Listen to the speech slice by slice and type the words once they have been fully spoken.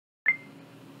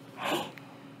Hey,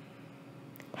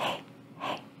 hey,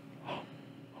 hey, hey.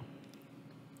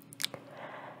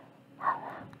 Hello,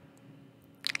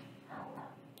 hello.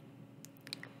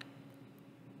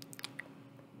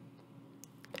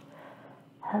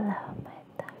 Hello, my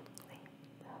lovely,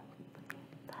 lovely,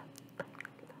 lovely,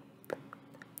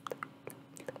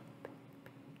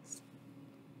 babies.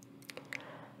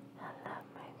 Hello,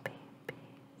 my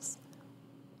babies.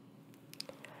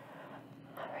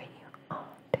 How are you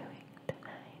all doing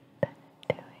tonight? I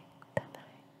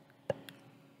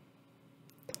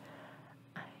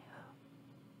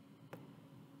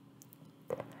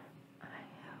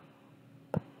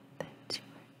hope that you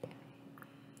are doing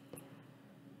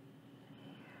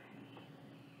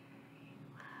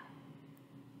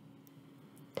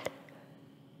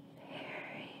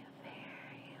very,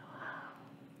 very well.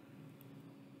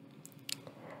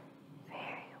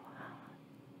 Very well.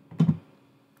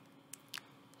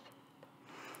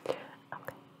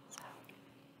 Okay, so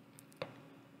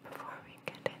before we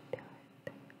get into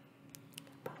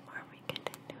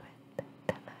it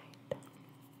tonight,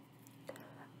 I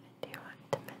do want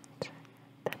to mention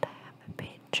that I have a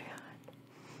Patreon.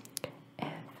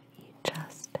 If you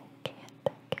just can't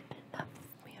get enough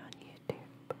of me on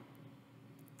YouTube,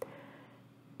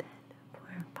 then for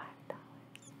 $5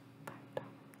 a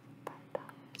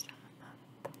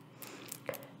month,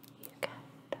 you get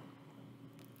 3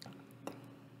 to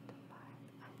 5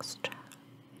 extra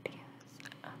videos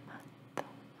a month.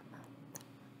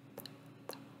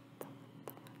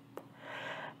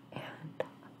 And a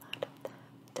lot of them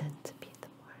tend to be the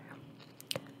more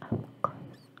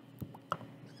close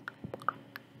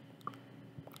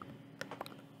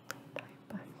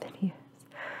type of videos.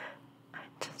 I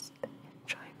just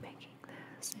enjoy making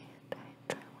this, and I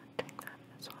enjoy watching them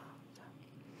as well.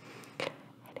 So,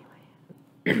 anyway,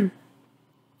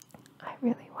 I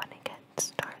really want to get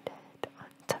started on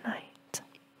tonight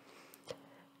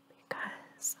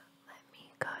because let me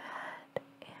go ahead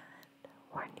and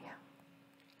warn you.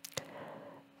 The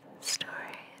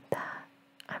story that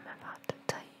I'm about to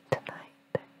tell you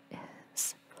tonight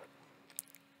is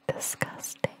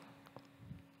disgusting.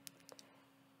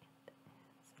 It is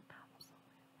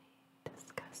absolutely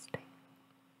disgusting.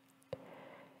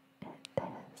 It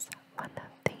is one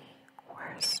of the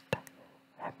worst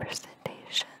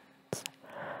representations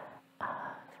of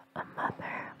a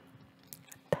mother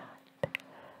that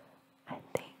I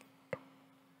think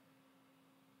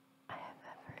I have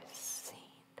ever seen.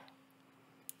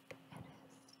 It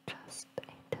is just a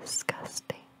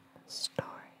disgusting story.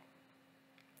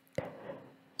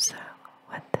 So,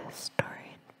 what this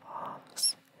story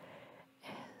involves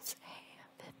is a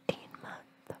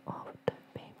 15-month-old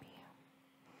baby.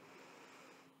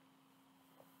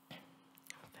 A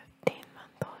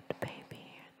 15-month-old baby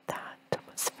that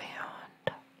was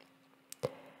found in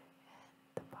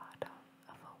the bottom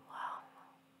of a well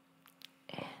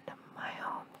in my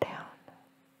hometown.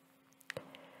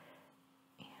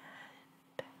 And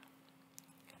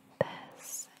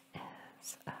this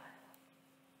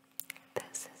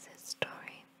is his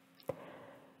story.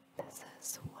 This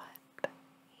is what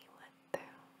he went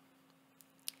through.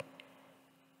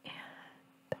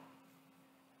 And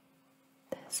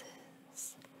this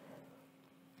is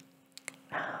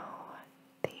how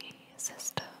the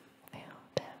system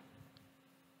failed him.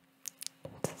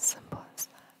 It's as simple as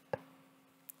that.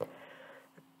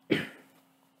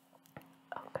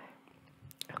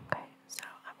 Okay, so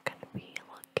I'm gonna be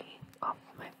looking off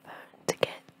my phone to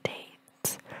get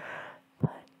dates,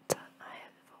 but I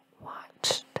have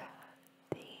watched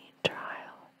the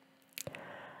trial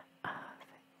of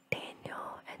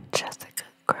Daniel and Jessica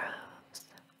Groves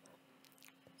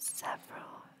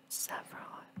several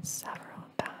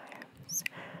times.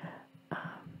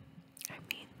 I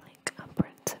mean like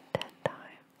upwards of 10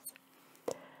 times,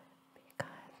 because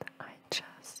I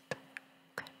just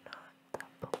could not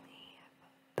believe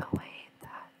the way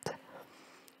that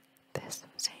this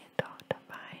was handled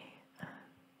by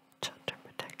Children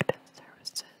Protective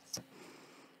Services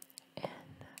in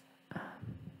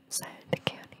Scioto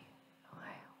County,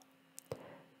 Ohio.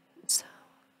 So,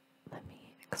 let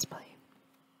me explain.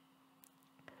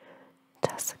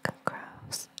 Jessica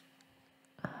Groves,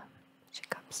 she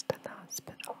comes to the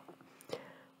hospital with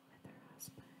her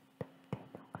husband,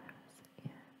 Daniel Groves,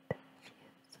 and she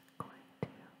is going to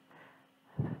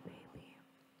have a baby.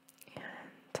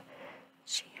 And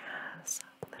she has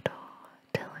little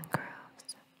Dylan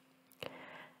Groves,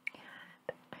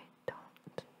 and I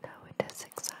don't know what his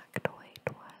exact weight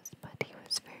was, but he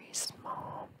was very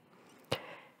small,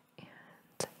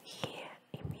 and he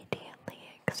immediately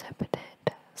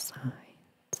exhibited signs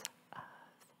of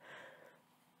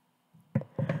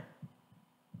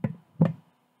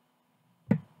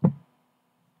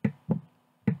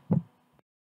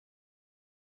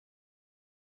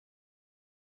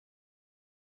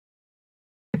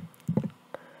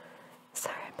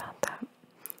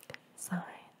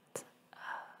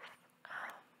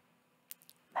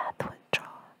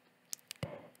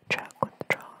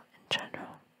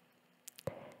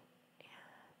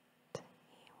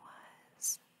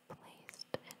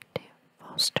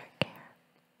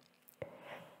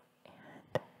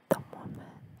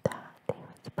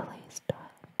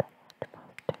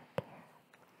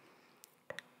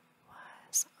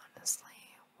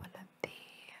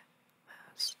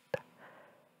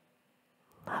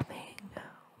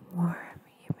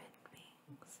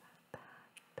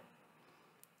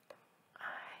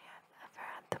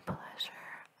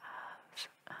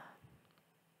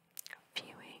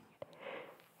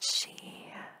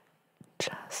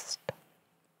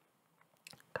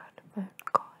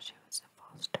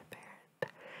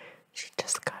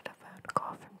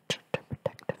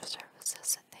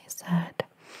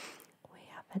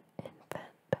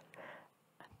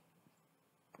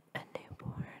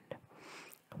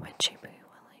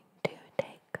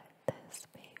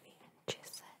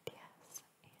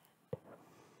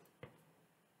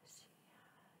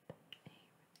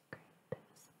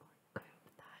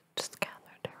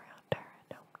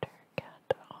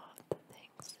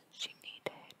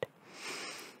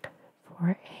for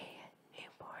a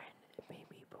newborn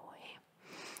baby boy.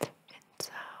 And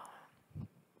so,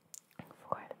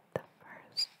 for the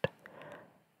first,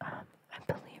 I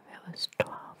believe it was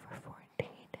 12 or 14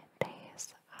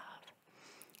 days of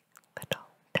little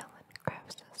Dylan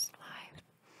Gross's life,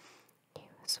 he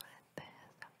was with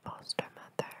his foster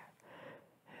mother,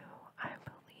 who I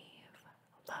believe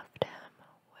loved him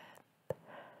with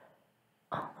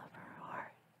all of her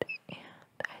heart, and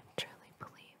I truly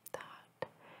believe that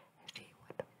if he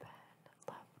would have been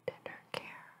left in her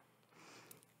care,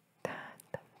 that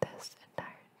this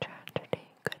entire tragedy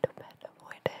could have been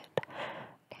avoided.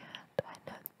 And I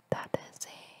know that is a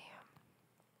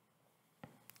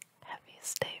heavy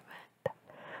statement,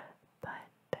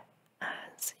 but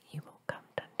as you will come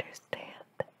to understand,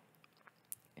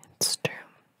 it's true.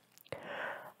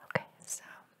 Okay, so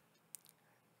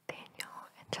Daniel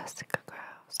and Jessica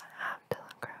Groves have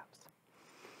Dylan Groves,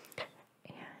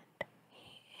 and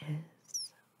he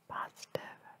is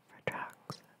positive for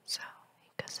drugs, so he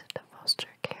goes into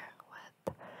foster care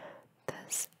with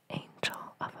this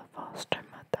angel of a foster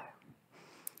mother,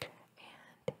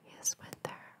 and he is with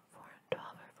her for 12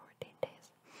 or 14 days.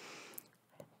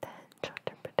 And then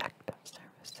Children Protective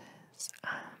Services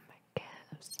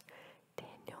gives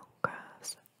Daniel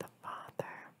Groves, the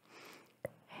father,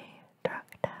 a drug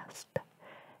test,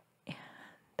 and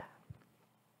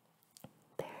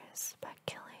there is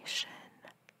speculation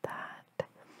that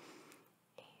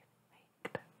he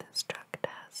faked this drug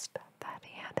test, that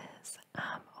he had his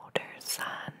older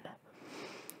son,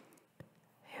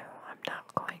 who I'm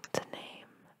not going to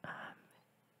name,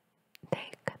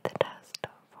 take the test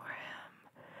for him,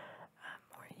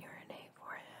 or urinate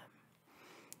for him,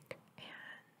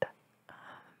 and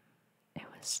it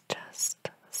was just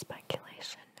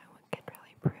speculation. No one could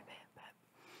really prove it, but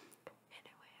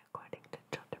anyway, according to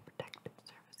Children Protective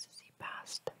Services, he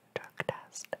passed the drug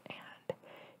test and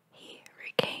he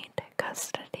regained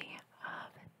custody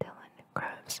of Dylan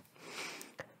Groves.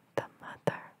 The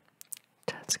mother,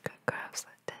 Jessica Groves,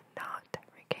 did not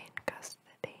regain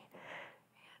custody,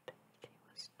 and she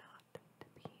was not to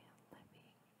be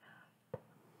living at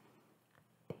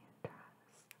the address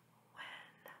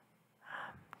when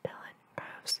Dylan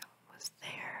Groves was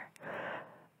there.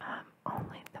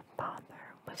 Only the father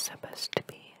was supposed to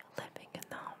be living in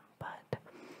the home, but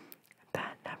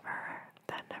that never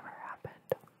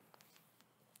happened.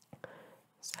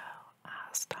 So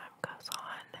as time goes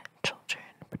on, Children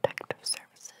Protective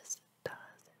Services does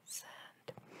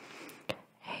send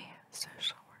a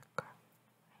social worker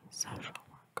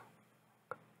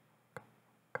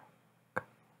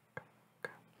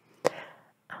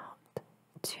out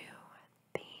to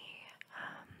the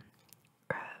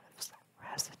Groves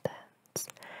residence,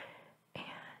 and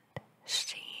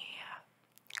she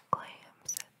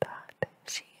claims that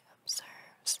she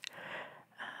observes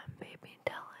baby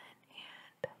Dylan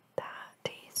and that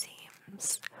he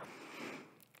seems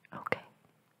okay.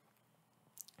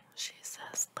 She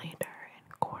says later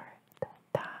in court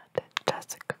that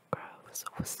Jessica Groves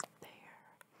was there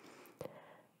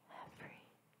every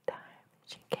time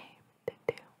she came to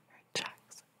do her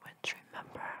checks, which,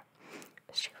 remember,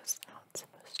 she was not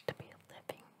supposed to be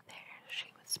living there. She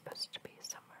was supposed to be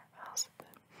somewhere else, but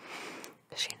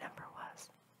she never was.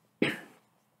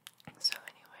 So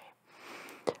anyway,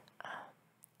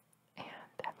 and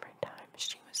every time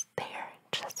she was there,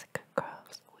 Jessica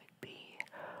Groves would be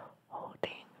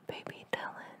holding baby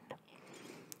Dylan,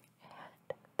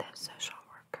 and the social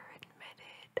worker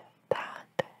admitted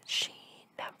that she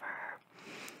never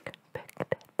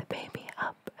picked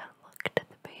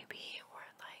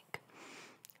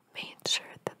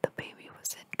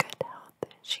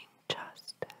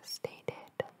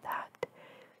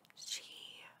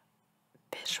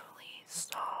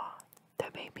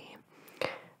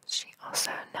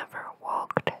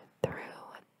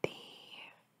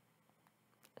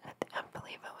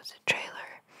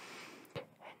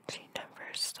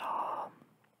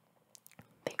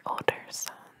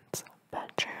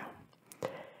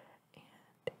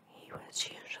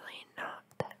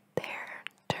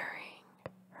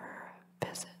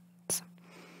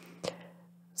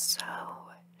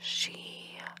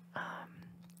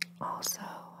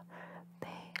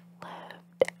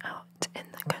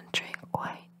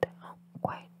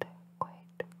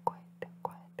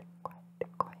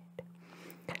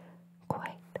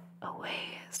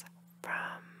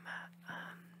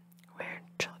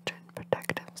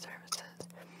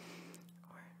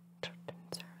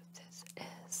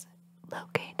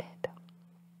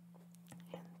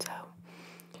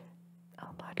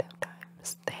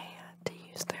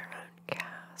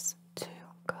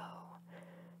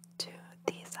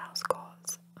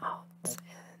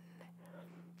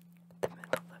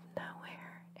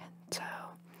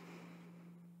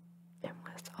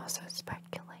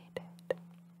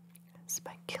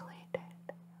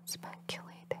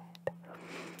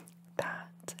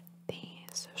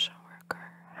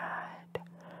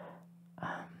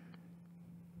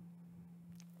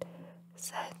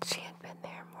she had been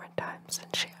there more times than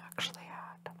she actually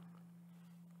had.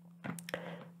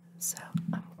 So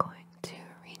I'm going to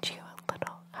read you a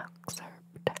little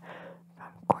excerpt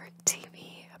from Court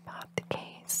TV about the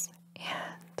case,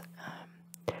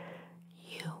 and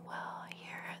you will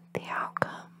hear the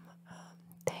outcome.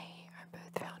 They are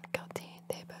both found guilty.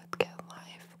 They both get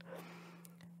life.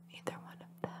 Neither one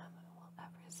of them will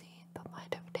ever see the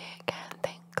light of day again,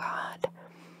 thank God.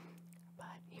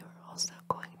 But you are also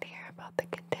going to hear about the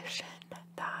condition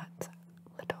that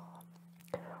little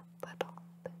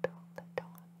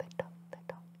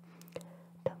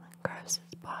Dylan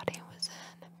Gross's body was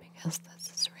in, because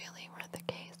this is really where the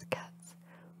case gets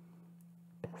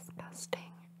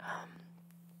disgusting.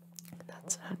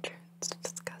 That's not true. It's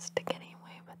disgusting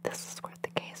anyway, but this is where the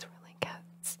case really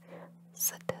gets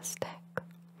sadistic.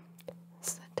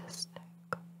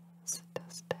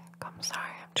 I'm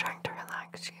sorry, I'm trying to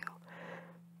relax you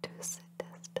to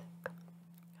sadistic,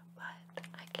 but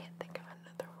I can't think of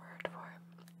another word for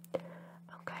it.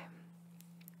 Okay.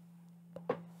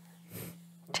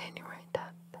 January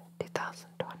 10th,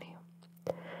 2020.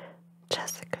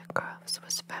 Jessica Groves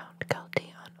was found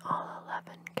guilty on all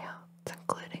 11 counts,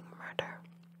 including murder.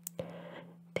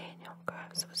 Daniel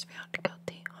Groves was found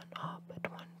guilty on all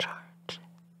but one charge,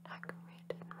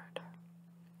 aggravated murder.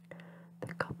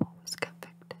 The couple was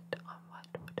convicted on what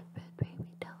would have been baby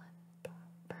Dylan's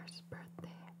first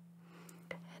birthday,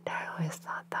 and I always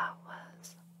thought that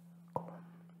was cool.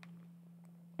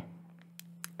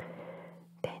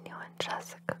 Daniel and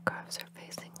Jessica Groves are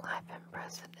facing life in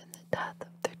prison in the death of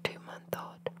their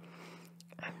 2-month-old.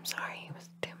 I'm sorry he was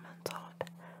 2 months old.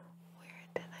 Where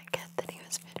did I get that he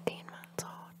was 15 months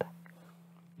old?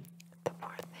 The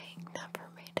poor thing never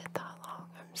made it that long.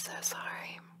 I'm so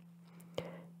sorry.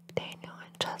 Daniel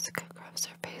and Jessica Groves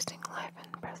are facing life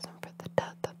in prison for the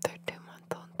death of their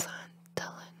 2-month-old son,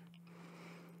 Dylan.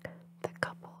 The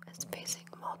couple is facing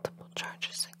multiple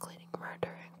charges, including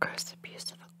murder and gross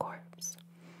abuse of a corpse.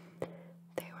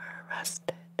 They were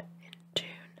arrested in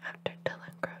June after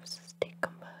Dylan Groves'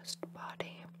 decomposed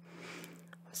body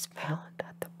was found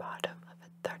at the bottom of a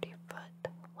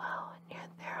 30-foot well near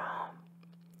their home,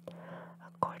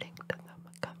 according to the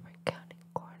Montgomery County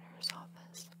Coroner's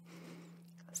Office.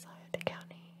 Scioto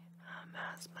County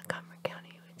has Montgomery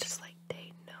County, which is like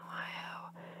Dayton,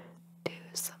 Ohio, do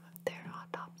some of their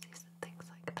autopsies and things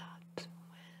like that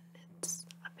when it's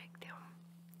a big deal.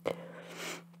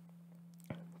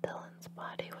 Dylan's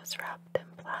body was wrapped in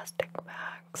plastic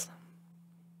bags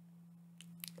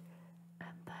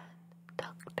and then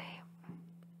duct tape,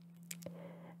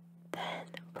 then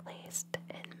placed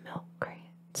in milk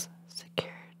crates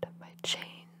secured by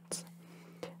chains.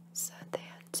 So they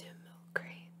had 2 milk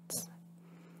crates.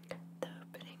 The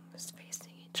opening was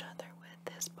facing each other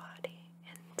with his body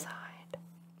inside,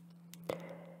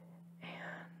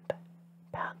 and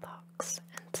padlocks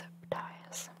and zip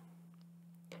ties.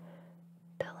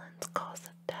 Dylan's cause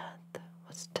of death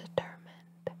was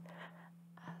determined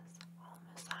as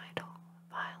homicidal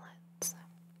violence,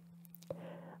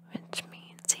 which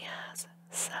means he has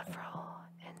several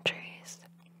injuries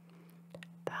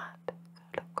that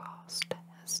could have caused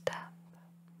his death.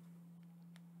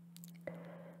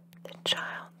 The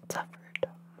child suffered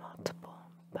multiple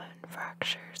bone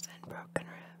fractures and broken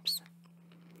ribs.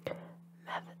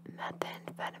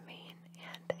 Methamphetamine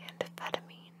and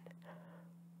amphetamine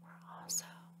were also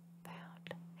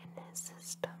found in his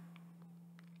system.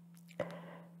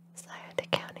 Scioto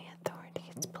County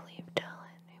authorities believe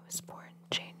Dylan, who was born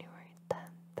January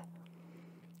 10th,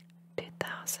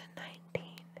 2019,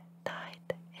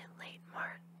 died in late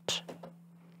March.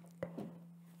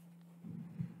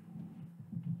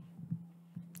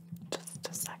 Just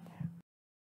a second.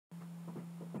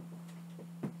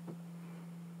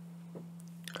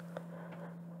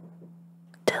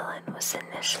 Dylan was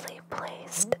initially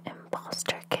placed in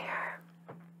foster care.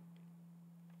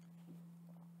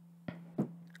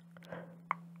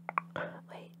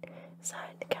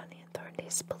 Scioto County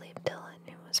authorities believe Dylan,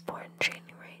 who was born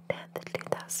January 10th,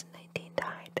 2019,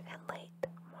 died in late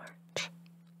March.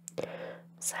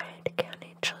 Scioto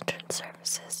County Children's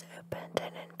Services opened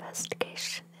an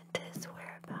investigation into his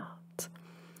whereabouts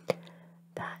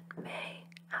that May,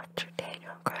 after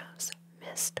Daniel Groves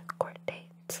missed court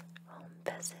dates, home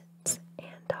visits,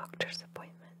 and doctor's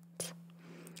appointments.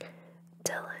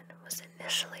 Dylan was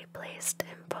initially placed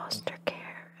in foster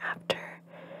care after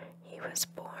he was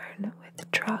born with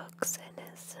drugs in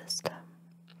his system.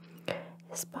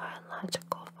 His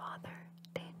biological father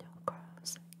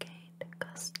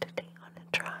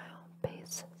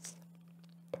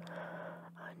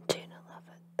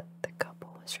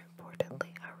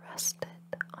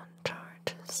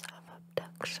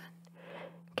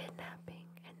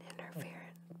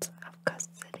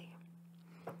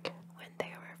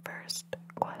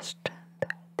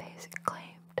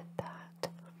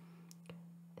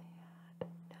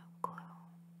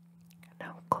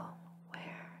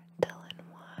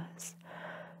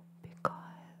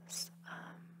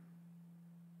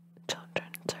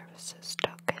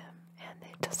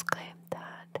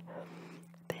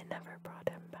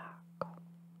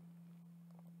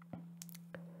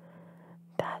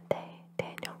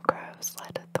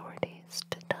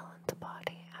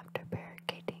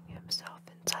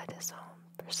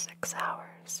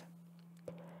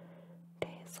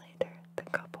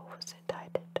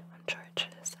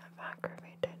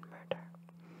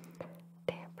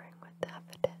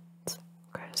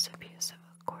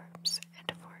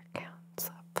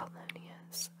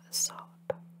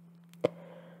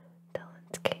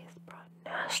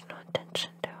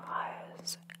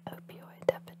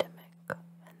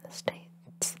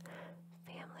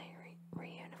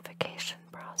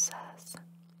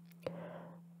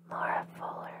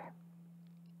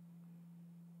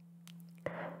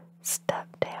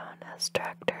as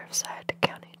director of Scioto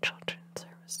County Children's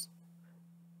Service.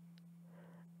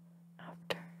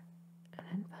 After an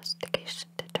investigation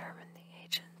determined the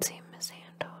agency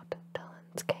mishandled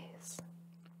Dylan's case.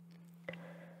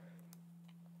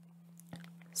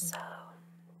 So,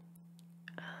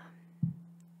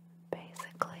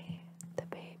 basically, the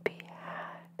baby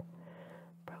had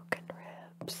broken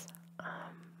ribs, I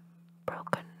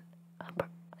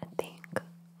think,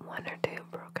 one or two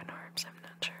broken arms, I'm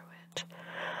not sure which,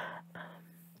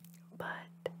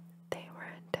 but they were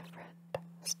in different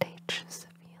stages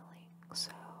of healing,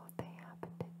 so they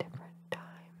happened at different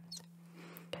times.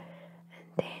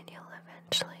 And Daniel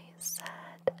eventually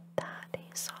said that he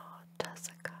saw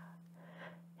Jessica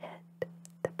hit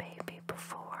the baby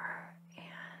before,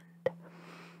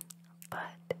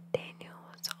 but Daniel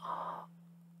was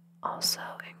also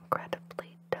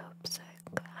incredibly dope sick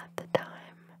at the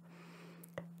time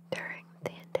during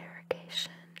the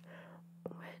interrogation,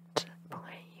 which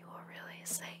point you will really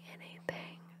say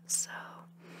anything, so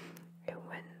it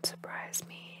wouldn't surprise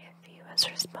me if he was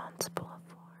responsible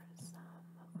for some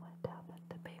of what happened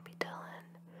to baby Dylan.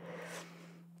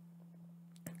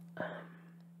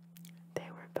 They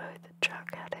were both drug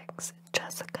addicts.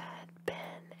 Jessica had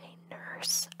been a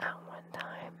nurse at one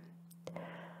time,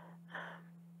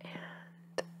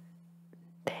 and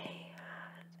they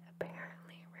had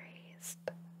apparently raised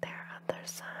their other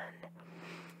son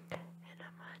in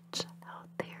a much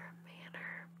healthier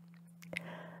manner.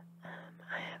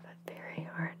 I have a very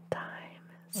hard time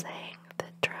saying the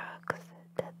drugs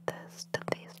did this to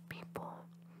these people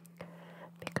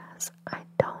because I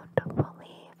don't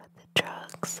believe the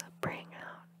drugs bring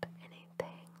out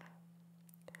anything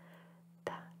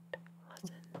that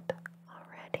wasn't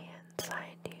already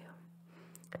inside you.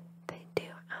 They do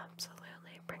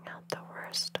absolutely bring out the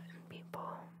worst in people,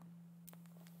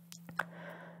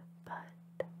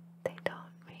 but they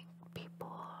don't make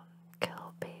people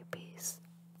kill babies.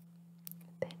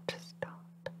 They just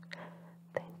don't.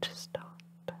 They just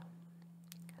don't.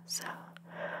 So,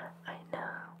 I know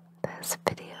this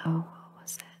video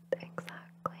wasn't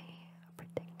exactly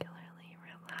particularly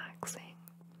relaxing,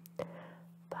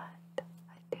 but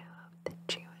I do hope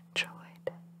that you enjoyed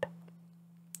it.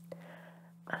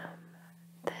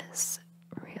 This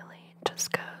really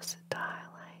just goes to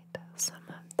highlight some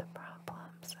of the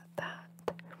problems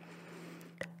that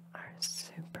are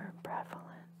super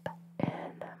prevalent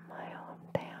in my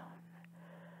hometown.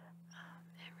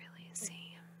 It really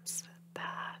seems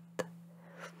that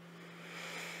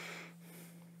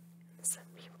some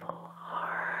people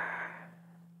are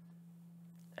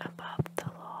above the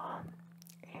law,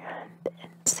 and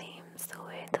it seems the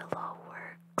way the law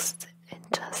works, it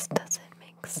just doesn't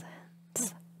make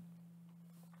sense.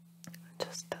 It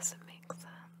just doesn't make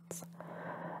sense.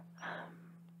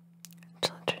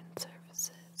 Children's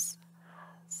Services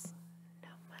has no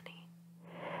money,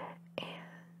 and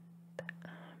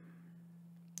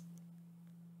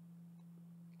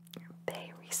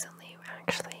they recently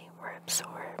actually were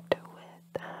absorbed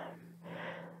with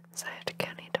Scioto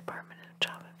County Department of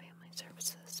Job and Family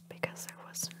Services because there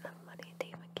wasn't enough money to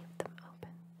even keep them open.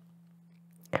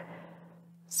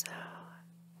 So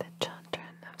the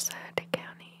children of Scioto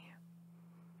County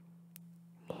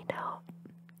need help.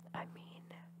 I mean,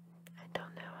 I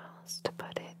don't know how else to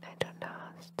put it. I don't know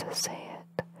how else to say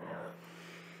it.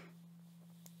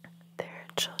 There are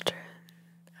children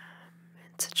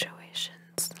in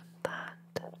situations that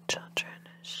children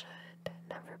should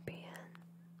never be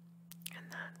in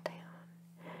that town,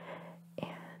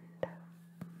 and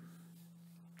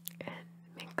it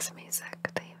makes me sick